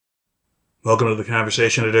Welcome to the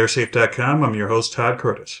conversation at airsafe.com. I'm your host, Todd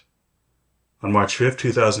Curtis. On March 5th,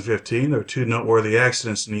 2015, there were two noteworthy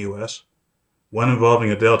accidents in the U.S., one involving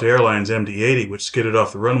a Delta Air Lies MD88 which skidded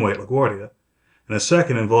off the runway at LaGuardia, and a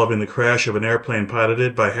second involving the crash of an airplane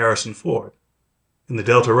piloted by Harrison Ford. In the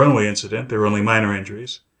Delta runway incident, there were only minor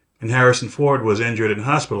injuries, and Harrison Ford was injured and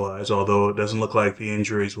hospitalized, although it doesn't look like the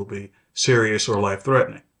injuries will be serious or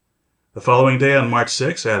life-threatening. The following day, on March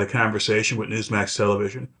 6th, I had a conversation with Newsmax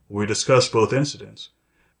Television where we discussed both incidents,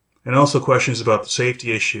 and also questions about the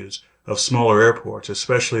safety issues of smaller airports,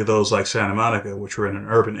 especially those like Santa Monica, which were in an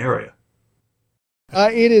urban area.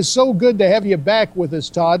 It is so good to have you back with us,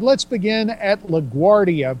 Todd. Let's begin at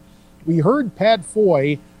LaGuardia. We heard Pat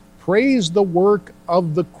Foy praise the work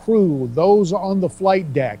of the crew, those on the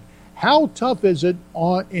flight deck. How tough is it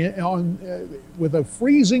with a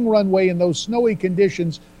freezing runway in those snowy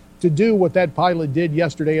conditions to do what that pilot did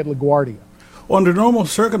yesterday at LaGuardia? Well, under normal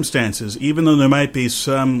circumstances, even though there might be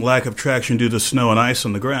some lack of traction due to snow and ice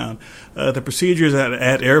on the ground, the procedures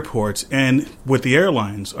at airports and with the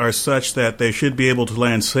airlines are such that they should be able to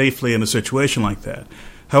land safely in a situation like that.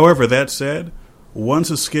 However, that said,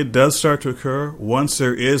 once a skid does start to occur, once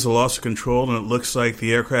there is a loss of control and it looks like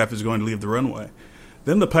the aircraft is going to leave the runway,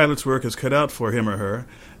 then the pilot's work is cut out for him or her.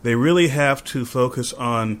 They really have to focus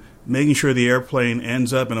on making sure the airplane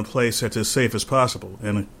ends up in a place that's as safe as possible.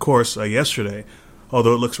 And of course, yesterday,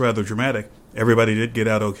 although it looks rather dramatic, everybody did get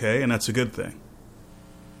out okay, and that's a good thing.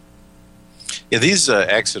 Yeah, these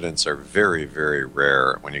accidents are very, very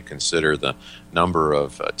rare when you consider the number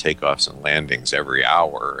of takeoffs and landings every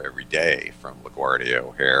hour, every day from LaGuardia,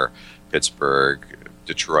 O'Hare, Pittsburgh,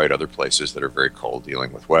 Detroit, other places that are very cold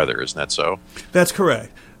dealing with weather. Isn't that so? That's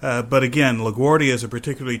correct. But again, LaGuardia is a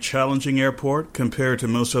particularly challenging airport compared to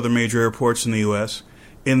most other major airports in the U.S.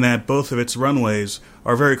 in that both of its runways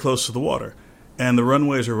are very close to the water. And the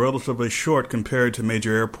runways are relatively short compared to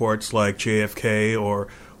major airports like JFK or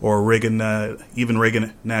Reagan, even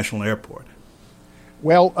Reagan National Airport.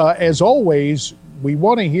 Well, as always, we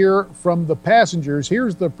want to hear from the passengers.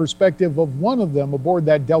 Here's the perspective of one of them aboard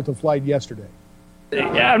that Delta flight yesterday.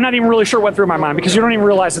 I'm not even really sure what went through my mind because you don't even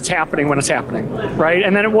realize it's happening when it's happening, right?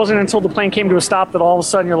 And then it wasn't until the plane came to a stop that all of a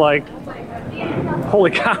sudden you're like, holy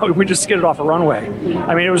cow, we just skidded off a runway.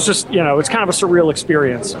 I mean, it was just, it's kind of a surreal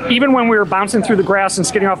experience. Even when we were bouncing through the grass and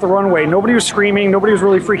skidding off the runway, nobody was screaming, nobody was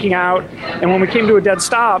really freaking out. And when we came to a dead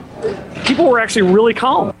stop, people were actually really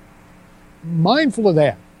calm. Mindful of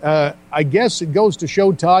that. I guess it goes to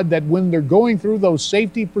show, Todd, that when they're going through those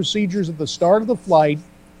safety procedures at the start of the flight,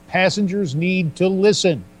 passengers need to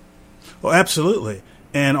listen. Well, absolutely.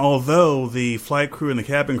 And although the flight crew and the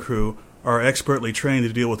cabin crew are expertly trained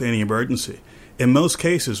to deal with any emergency, in most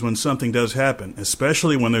cases when something does happen,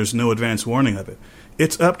 especially when there's no advance warning of it,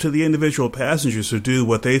 it's up to the individual passengers to do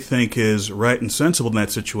what they think is right and sensible in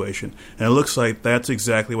that situation. And it looks like that's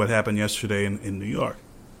exactly what happened yesterday in New York.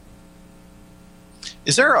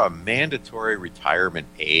 Is there a mandatory retirement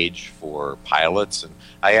age for pilots? And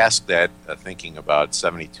I ask that thinking about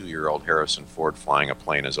 72-year-old Harrison Ford flying a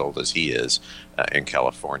plane as old as he is in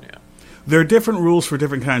California. There are different rules for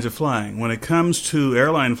different kinds of flying. When it comes to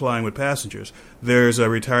airline flying with passengers, there's a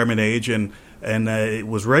retirement age, and it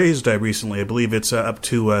was raised recently. I believe it's up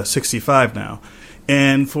to 65 now.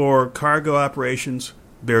 And for cargo operations,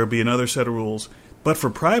 there will be another set of rules. But for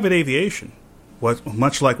private aviation,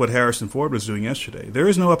 much like what Harrison Ford was doing yesterday, there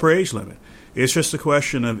is no upper age limit. It's just a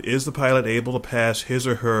question of, is the pilot able to pass his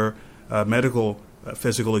or her medical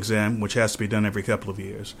physical exam, which has to be done every couple of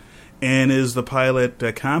years, and is the pilot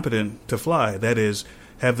competent to fly? That is,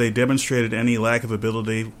 have they demonstrated any lack of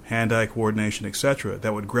ability, hand-eye coordination, etc.,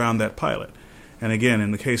 that would ground that pilot? And again,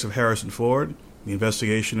 in the case of Harrison Ford, the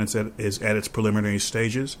investigation is at its preliminary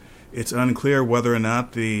stages. It's unclear whether or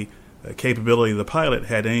not the capability of the pilot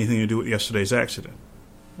had anything to do with yesterday's accident.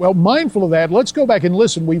 Well, mindful of that, let's go back and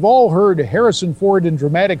listen. We've all heard Harrison Ford in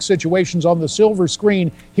dramatic situations on the silver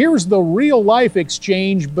screen. Here's the real-life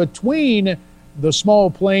exchange between the small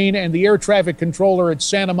plane and the air traffic controller at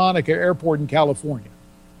Santa Monica Airport in California.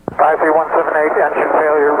 53178, engine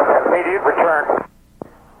failure, immediate return.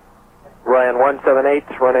 Ryan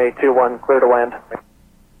 178, runway 21, clear to land.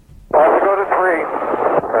 Let's go to 3.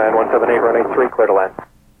 Ryan 178, runway 3, clear to land.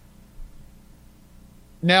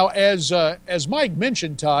 Now, as Mike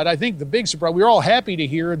mentioned, Todd, I think the big surprise, we were all happy to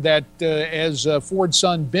hear that as Ford's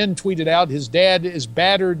son Ben tweeted out, his dad is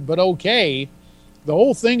battered but okay. The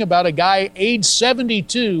whole thing about a guy age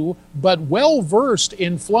 72 but well-versed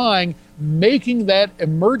in flying, making that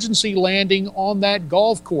emergency landing on that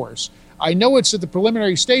golf course. I know it's at the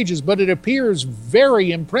preliminary stages, but it appears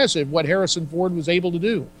very impressive what Harrison Ford was able to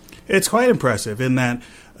do. It's quite impressive in that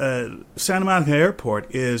Santa Monica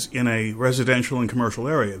Airport is in a residential and commercial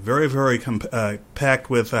area, very, very packed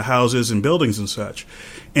with houses and buildings and such.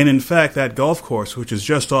 And in fact, that golf course, which is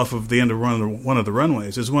just off of the end of one of the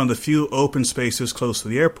runways, is one of the few open spaces close to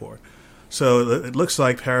the airport. So it looks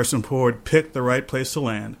like Harrison Ford picked the right place to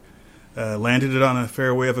land, landed it on a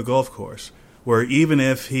fairway of a golf course, where even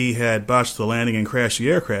if he had botched the landing and crashed the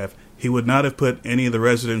aircraft, he would not have put any of the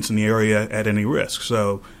residents in the area at any risk.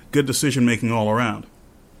 So good decision-making all around.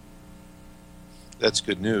 That's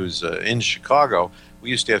good news. In Chicago,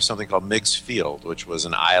 we used to have something called Meigs Field, which was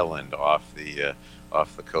an island off the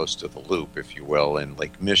coast of the Loop, if you will, in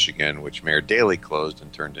Lake Michigan, which Mayor Daley closed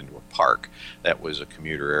and turned into a park. That was a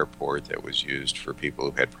commuter airport that was used for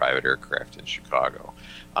people who had private aircraft in Chicago.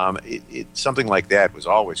 Something like that was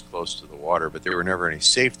always close to the water, but there were never any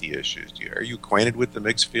safety issues. Are you acquainted with the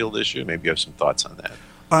Meigs Field issue? Maybe you have some thoughts on that.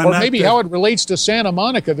 Or maybe how it relates to Santa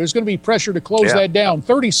Monica. There's going to be pressure to close that down.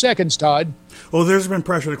 30 seconds, Todd. Well, there's been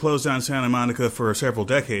pressure to close down Santa Monica for several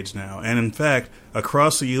decades now. And in fact,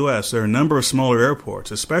 across the U.S., there are a number of smaller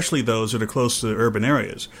airports, especially those that are close to urban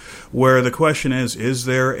areas, where the question is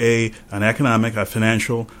there an economic, a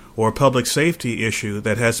financial, or public safety issue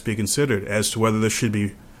that has to be considered as to whether this should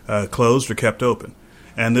be closed or kept open?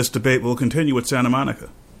 And this debate will continue with Santa Monica.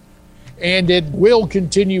 And it will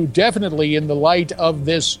continue definitely in the light of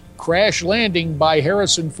this crash landing by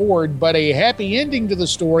Harrison Ford, but a happy ending to the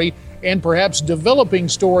story and perhaps developing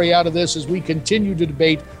story out of this as we continue to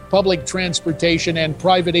debate public transportation and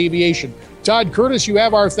private aviation. Todd Curtis, you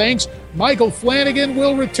have our thanks. Michael Flanagan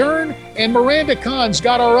will return, and Miranda Kahn's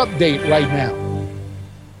got our update right now.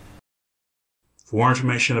 For more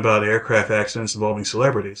information about aircraft accidents involving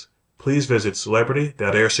celebrities, please visit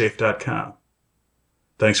celebrity.airsafe.com.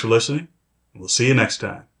 Thanks for listening, and we'll see you next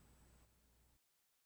time.